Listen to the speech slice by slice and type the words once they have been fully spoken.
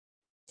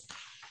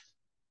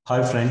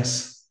Hi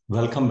friends,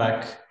 welcome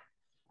back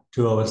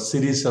to our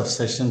series of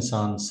sessions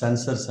on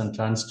sensors and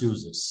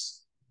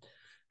transducers.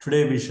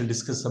 Today we shall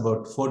discuss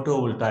about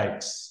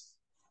photovoltaics.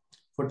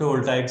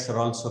 Photovoltaics are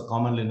also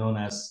commonly known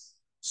as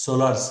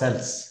solar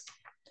cells.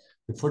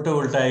 The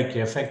photovoltaic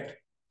effect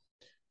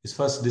is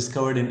first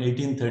discovered in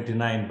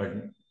 1839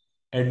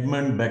 by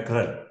Edmund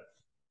Becquerel.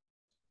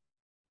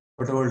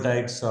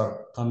 Photovoltaics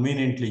are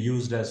conveniently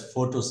used as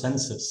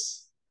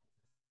photosensors,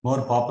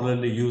 more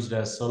popularly used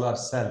as solar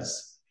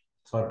cells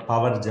for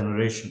power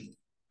generation.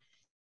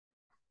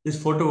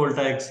 These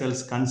photovoltaic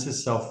cells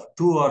consist of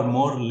two or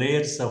more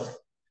layers of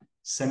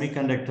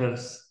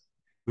semiconductors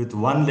with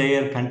one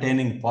layer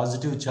containing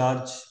positive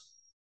charge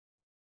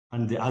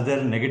and the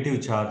other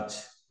negative charge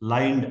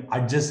lined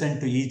adjacent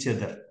to each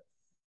other.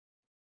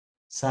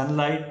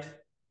 Sunlight,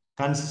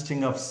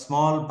 consisting of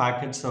small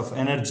packets of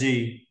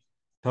energy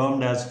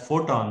termed as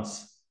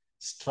photons,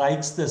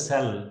 strikes the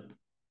cell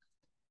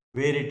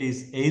where it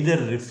is either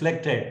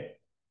reflected,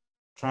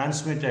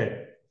 transmitted,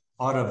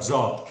 or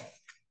absorbed.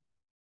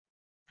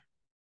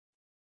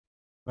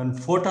 When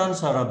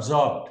photons are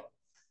absorbed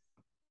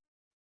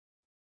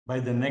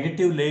by the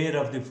negative layer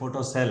of the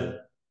photocell,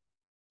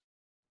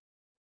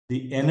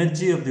 the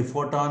energy of the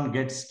photon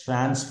gets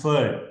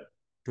transferred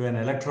to an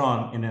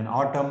electron in an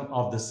atom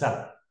of the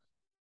cell.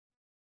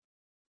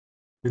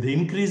 With the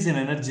increase in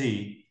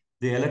energy,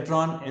 the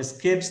electron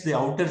escapes the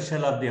outer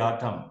shell of the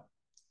atom.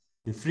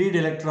 The freed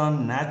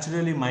electron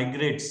naturally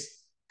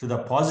migrates to the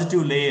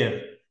positive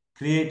layer,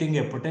 creating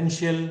a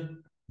potential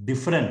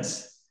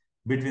difference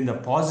between the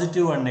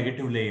positive and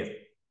negative layer.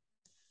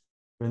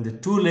 When the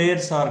two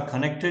layers are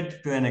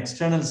connected to an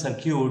external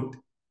circuit,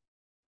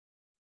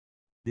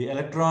 the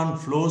electron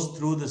flows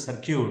through the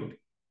circuit,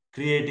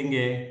 creating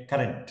a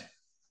current.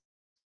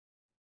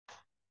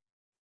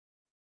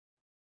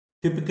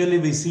 Typically,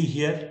 we see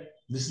here,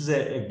 this is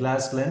a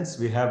glass lens.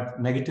 We have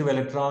negative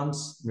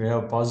electrons, we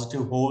have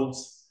positive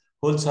holes.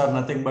 Holes are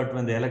nothing but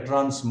when the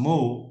electrons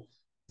move,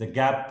 the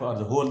gap or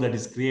the hole that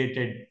is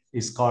created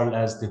is called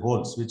as the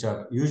holes, which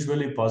are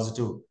usually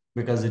positive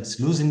because it's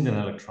losing an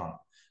electron.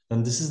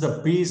 Then this is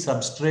the P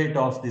substrate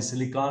of the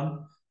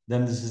silicon.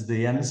 Then this is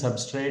the N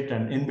substrate,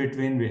 and in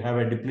between we have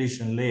a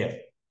depletion layer.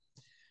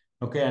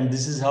 Okay, and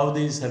this is how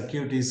the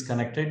circuit is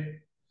connected,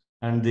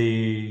 and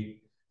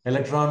the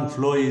electron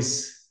flow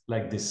is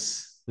like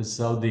this. This is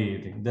how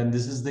the thing. Then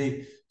this is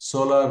the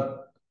solar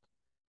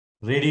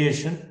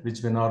radiation,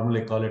 which we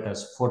normally call it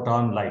as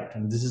photon light,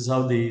 and this is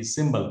how the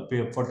symbol,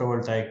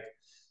 photovoltaic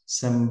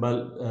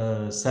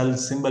symbol, cell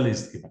symbol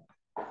is given.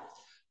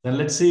 Then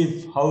let's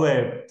see how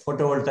a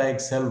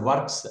photovoltaic cell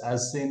works.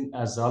 As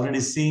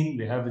already seen,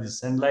 we have the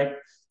sunlight.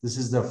 This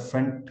is the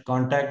front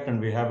contact, and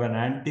we have an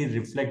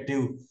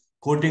anti-reflective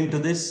coating to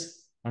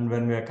this. And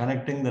when we are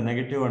connecting the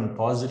negative and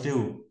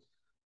positive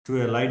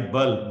to a light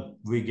bulb,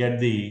 we get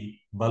the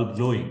bulb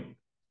glowing.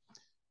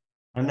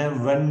 And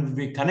then when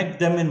we connect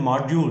them in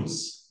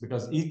modules,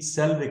 because each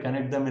cell we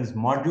connect them in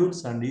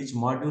modules, and each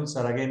modules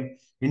are again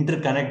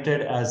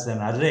interconnected as an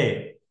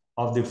array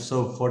of the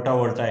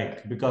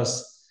photovoltaic,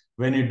 because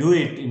when you do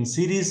it in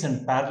series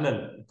and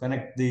parallel,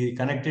 connect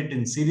it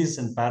in series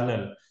and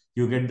parallel,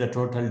 you get the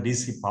total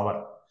DC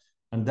power.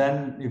 And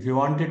then if you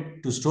want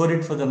it to store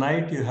it for the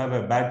night, you have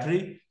a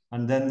battery,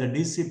 and then the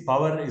DC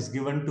power is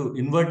given to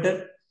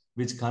inverter,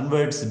 which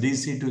converts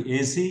DC to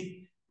AC.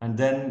 And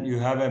then you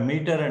have a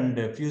meter and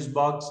a fuse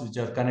box, which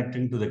are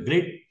connecting to the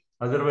grid.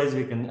 Otherwise,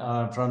 we can,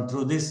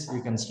 through this,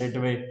 we can straight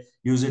away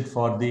use it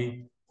for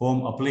the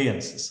home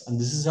appliances. And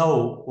this is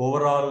how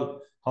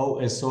overall, how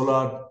a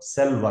solar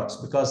cell works,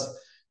 because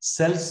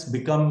cells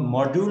become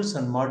modules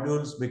and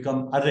modules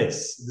become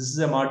arrays. This is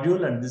a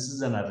module and this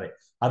is an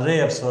array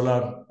of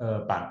solar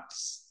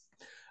panels.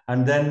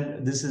 And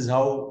then this is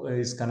how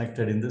is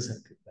connected in the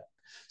circuit.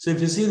 So if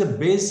you see the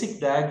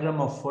basic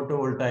diagram of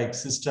photovoltaic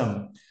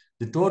system,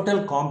 the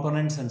total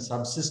components and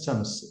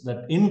subsystems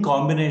that in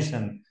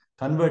combination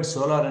convert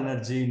solar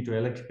energy into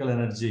electrical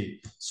energy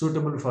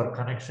suitable for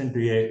connection to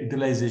a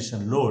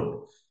utilization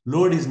load.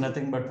 Load is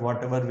nothing but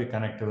whatever we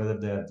connect, whether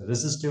they are the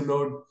resistive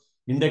load,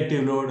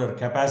 inductive load, or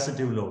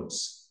capacitive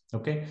loads.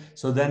 Okay,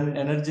 so then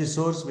energy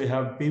source, we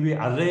have PV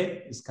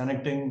array is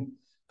converting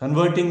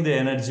the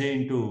energy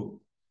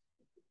into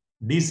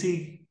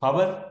DC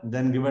power,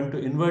 then given to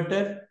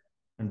inverter,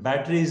 and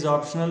battery is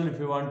optional.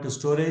 If you want to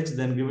storage,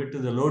 then give it to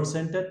the load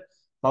center,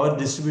 power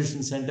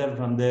distribution center.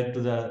 From there to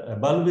the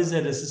bulb is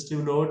a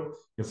resistive load,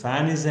 a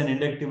fan is an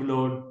inductive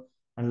load,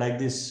 and like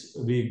this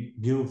we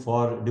give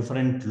for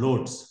different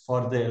loads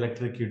for the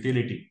electric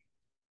utility.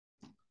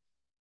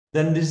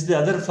 Then this is the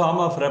other form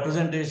of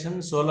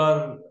representation,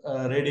 solar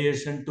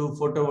radiation to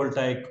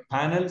photovoltaic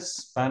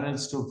panels,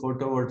 panels to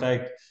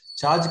photovoltaic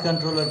charge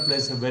controller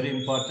plays a very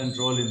important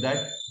role in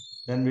that.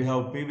 Then we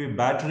have PV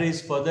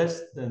batteries for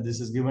this. Then this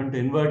is given to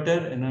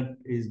inverter, and it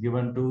is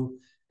given to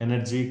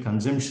energy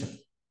consumption.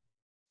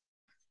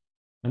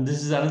 And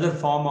this is another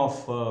form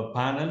of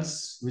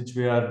panels, which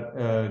we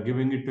are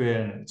giving it to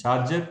a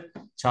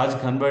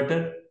charge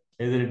converter.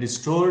 Either it is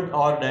stored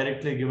or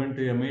directly given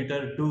to a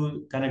meter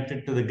to connect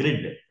it to the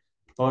grid.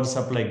 power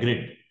supply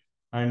grid.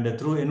 And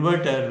through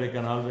inverter, we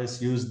can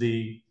always use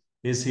the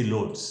AC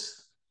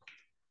loads.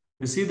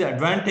 You see the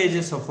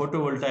advantages of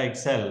photovoltaic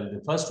cell.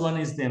 The first one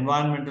is the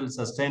environmental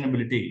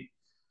sustainability.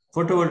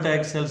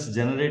 Photovoltaic cells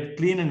generate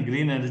clean and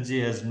green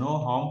energy as no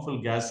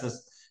harmful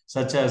gases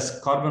such as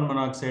carbon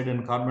monoxide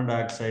and carbon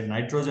dioxide,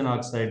 nitrogen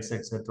oxides,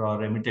 etc.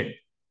 are emitted.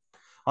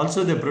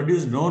 Also, they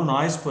produce no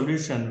noise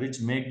pollution,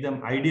 which make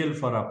them ideal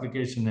for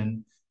application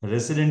in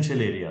residential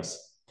areas.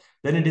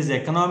 Then it is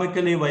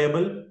economically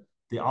viable.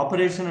 The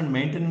operation and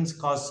maintenance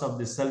costs of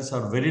the cells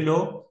are very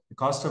low. The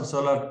cost of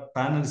solar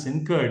panels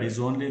incurred is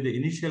only the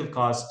initial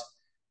cost,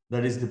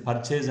 that is the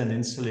purchase and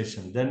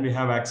installation. Then we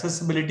have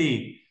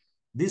accessibility.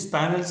 These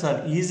panels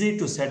are easy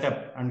to set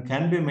up and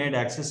can be made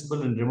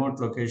accessible in remote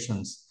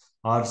locations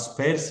or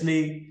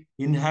sparsely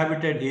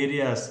inhabited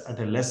areas at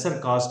a lesser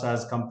cost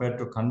as compared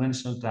to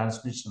conventional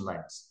transmission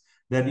lines.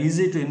 They are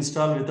easy to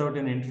install without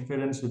any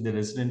interference with the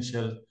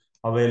residential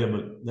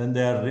available. Then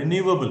they are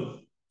renewable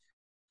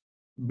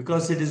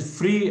because it is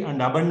free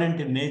and abundant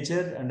in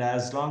nature, and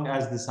as long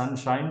as the sun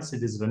shines,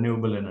 it is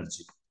renewable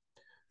energy.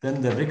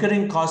 Then the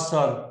recurring costs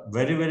are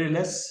very, very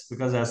less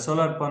because our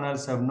solar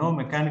panels have no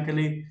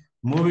mechanically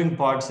moving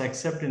parts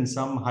except in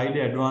some highly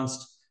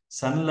advanced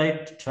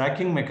sunlight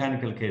tracking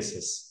mechanical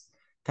cases.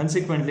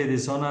 Consequently, the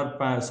solar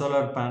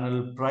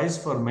panel price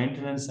for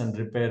maintenance and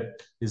repair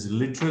is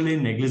literally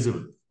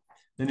negligible.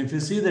 Then if you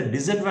see the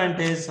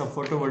disadvantage of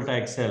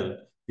photovoltaic cell,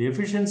 the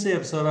efficiency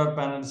of solar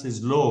panels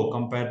is low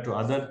compared to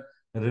other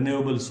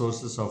renewable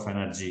sources of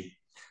energy.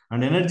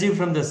 And energy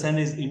from the sun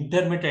is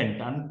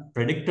intermittent,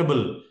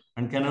 unpredictable,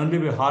 and can only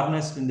be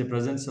harnessed in the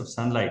presence of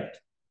sunlight.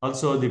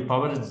 Also, the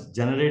power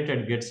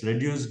generated gets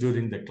reduced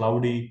during the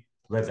cloudy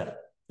weather.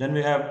 Then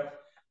we have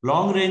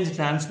long-range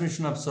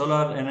transmission of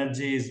solar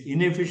energy is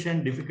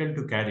inefficient, difficult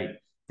to carry.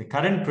 The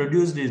current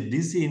produced is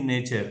DC in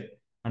nature,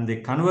 and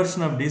the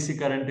conversion of DC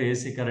current to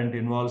AC current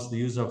involves the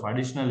use of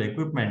additional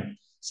equipment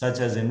such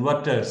as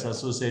inverters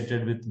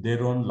associated with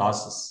their own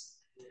losses.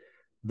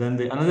 Then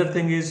the another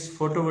thing is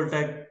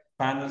photovoltaic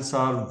panels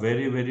are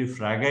very, very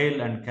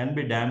fragile and can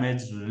be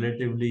damaged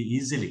relatively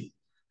easily.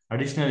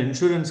 Additional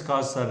insurance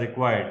costs are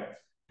required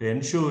to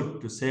ensure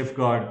to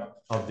safeguard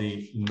of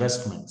the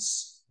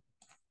investments.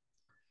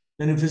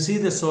 Then if you see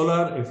the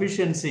solar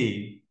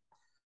efficiency,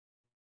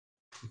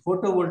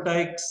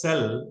 photovoltaic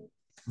cell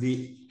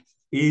if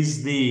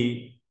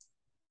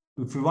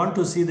you want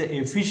to see the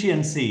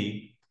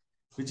efficiency,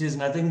 which is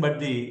nothing but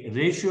the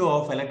ratio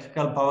of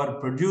electrical power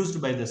produced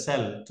by the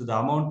cell to the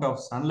amount of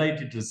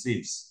sunlight it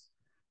receives.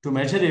 To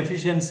measure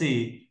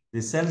efficiency,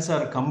 the cells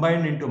are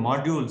combined into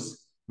modules,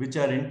 which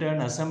are in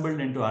turn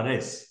assembled into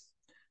arrays.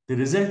 The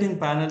resulting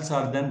panels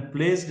are then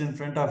placed in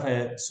front of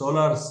a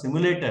solar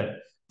simulator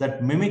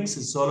that mimics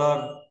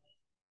solar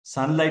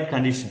sunlight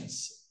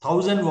conditions.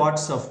 1000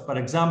 watts of, for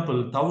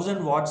example,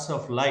 1000 watts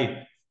of light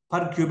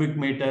per cubic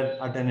meter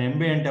at an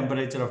ambient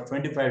temperature of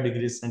 25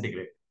 degrees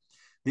centigrade.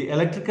 The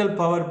electrical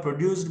power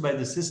produced by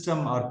the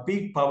system or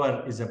peak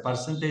power is a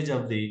percentage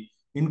of the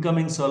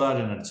incoming solar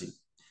energy.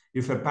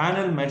 If a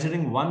panel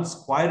measuring 1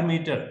 square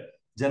meter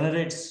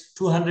generates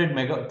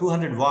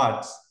 200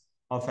 watts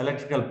of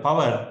electrical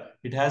power,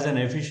 it has an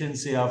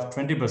efficiency of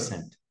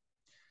 20%.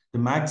 The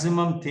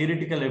maximum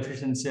theoretical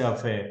efficiency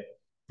of a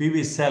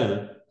PV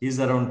cell is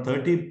around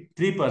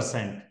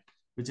 33%,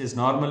 which is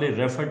normally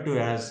referred to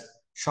as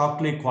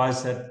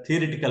Shockley-Quasar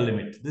theoretical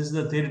limit. This is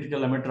the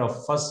theoretical limit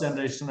of first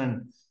generation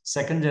and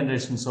second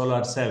generation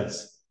solar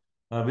cells,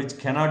 which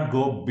cannot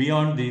go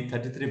beyond the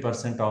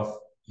 33% of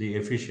the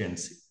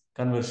efficiency,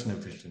 conversion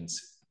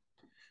efficiency.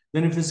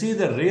 Then if you see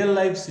the real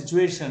life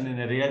situation in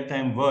a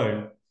real-time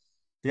world,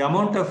 the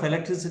amount of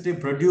electricity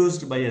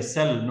produced by a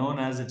cell known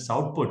as its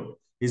output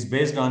is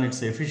based on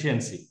its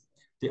efficiency.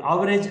 The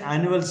average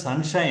annual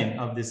sunshine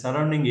of the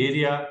surrounding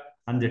area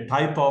and the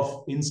type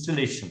of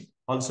installation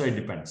also it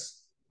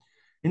depends.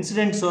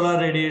 Incident solar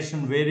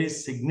radiation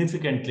varies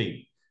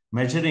significantly,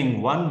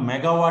 measuring 1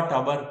 megawatt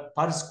hour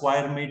per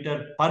square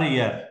meter per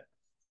year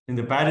in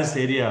the Paris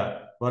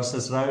area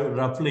versus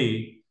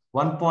roughly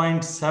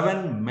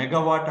 1.7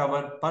 megawatt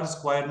hour per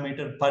square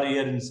meter per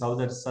year in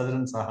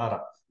southern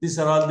Sahara. These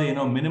are all the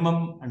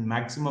minimum and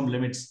maximum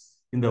limits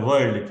in the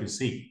world, if you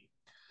see.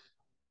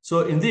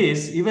 So in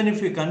this, even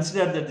if you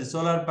consider that the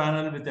solar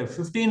panel with a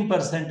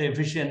 15%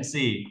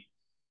 efficiency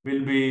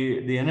will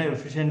be the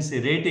efficiency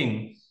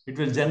rating, it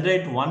will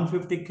generate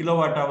 150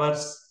 kilowatt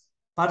hours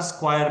per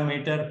square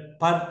meter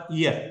per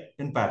year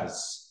in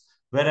Paris.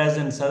 Whereas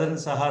in Southern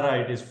Sahara,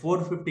 it is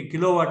 450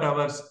 kilowatt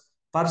hours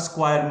per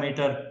square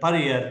meter per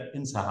year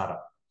in Sahara.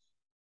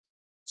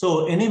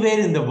 So anywhere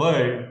in the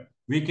world,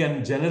 we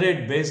can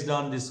generate based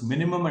on this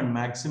minimum and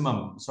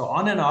maximum. So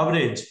on an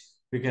average,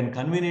 we can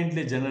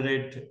conveniently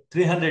generate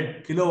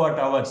 300 kilowatt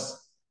hours.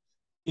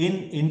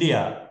 In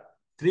India,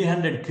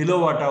 300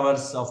 kilowatt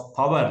hours of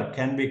power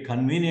can be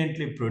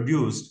conveniently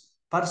produced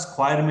per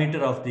square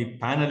meter of the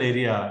panel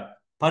area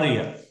per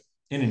year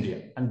in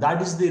India. And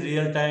that is the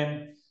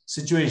real-time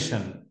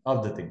situation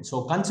of the thing.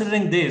 So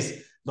considering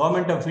this,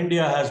 Government of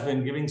India has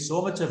been giving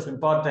so much of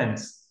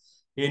importance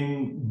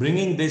in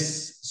bringing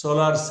these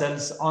solar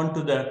cells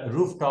onto the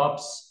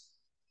rooftops,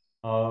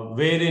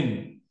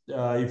 wherein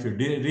if you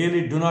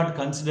really do not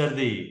consider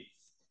the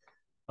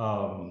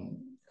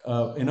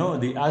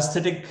the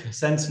aesthetic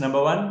sense,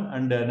 number one,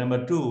 and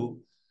number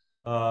two,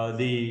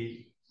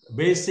 the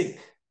basic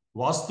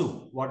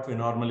vastu, what we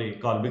normally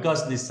call,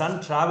 because the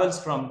sun travels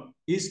from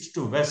east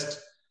to west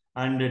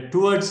and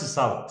towards the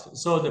south.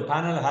 So the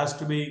panel has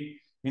to be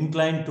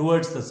inclined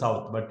towards the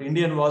south. But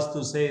Indian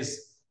vastu says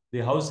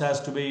the house has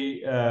to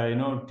be,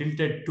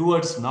 tilted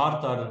towards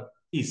north or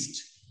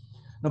east.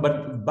 No,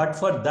 but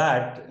for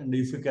that, and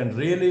if you can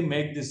really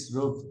make this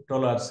roof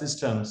solar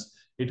systems,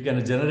 it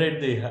can generate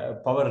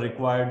the power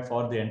required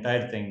for the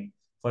entire thing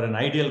for an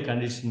ideal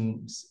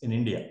conditions in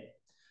India.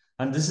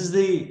 And this is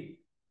the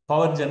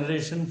power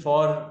generation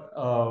for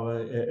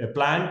a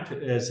plant.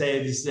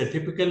 Say this is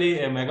typically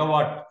a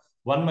megawatt,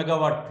 1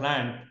 megawatt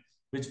plant,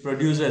 which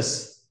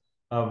produces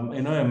a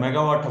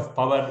megawatt of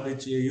power,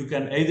 which you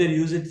can either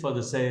use it for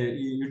the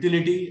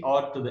utility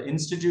or to the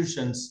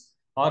institutions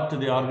or to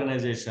the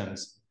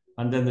organizations.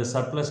 And then the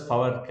surplus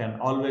power can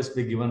always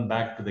be given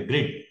back to the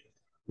grid,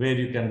 where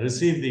you can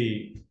receive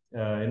the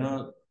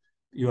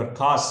your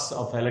costs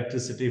of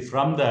electricity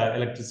from the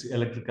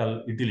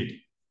electrical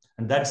utility.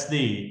 And that's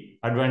the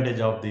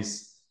advantage of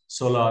these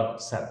solar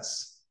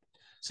cells.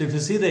 So if you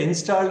see the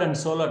installed and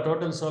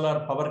total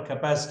solar power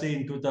capacity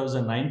in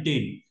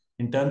 2019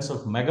 in terms of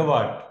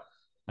megawatt,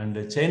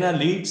 and China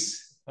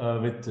leads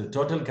with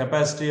total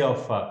capacity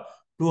of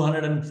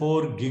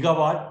 204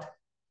 gigawatt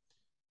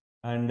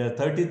and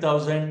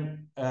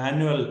 30,000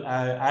 annual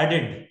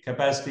added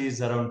capacity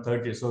is around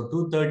 30. So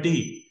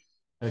 230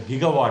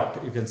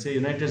 gigawatt. You can say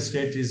United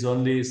States is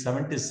only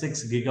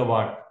 76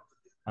 gigawatt.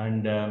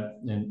 And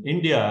in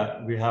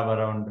India, we have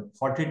around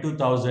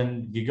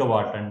 42,000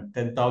 gigawatt and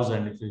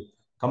 10,000. If you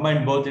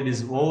combine both, it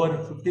is over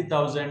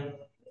 50,000,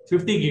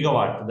 50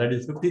 gigawatt. That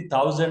is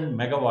 50,000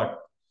 megawatt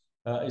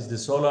is the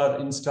solar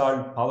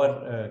installed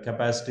power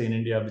capacity in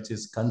India, which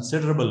is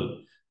considerable.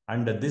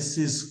 And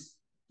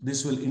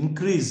this will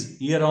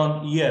increase year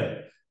on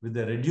year with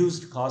the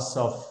reduced costs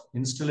of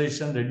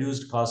installation,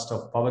 reduced cost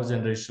of power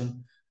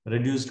generation,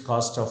 reduced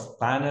cost of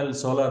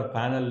solar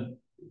panel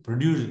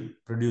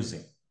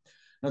producing.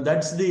 Now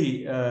that's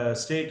the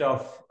state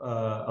of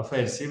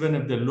affairs. Even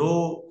if the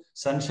low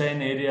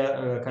sunshine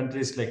area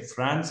countries like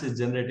France is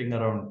generating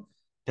around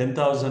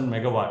 10,000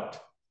 megawatt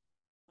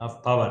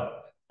of power,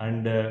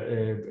 and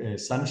a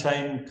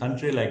sunshine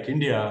country like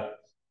India,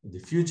 the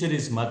future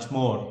is much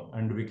more,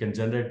 and we can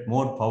generate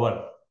more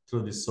power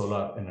through this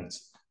solar energy.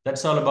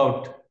 That's all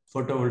about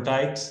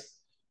photovoltaics.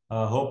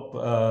 Hope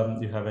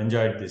you have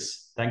enjoyed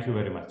this. Thank you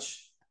very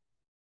much.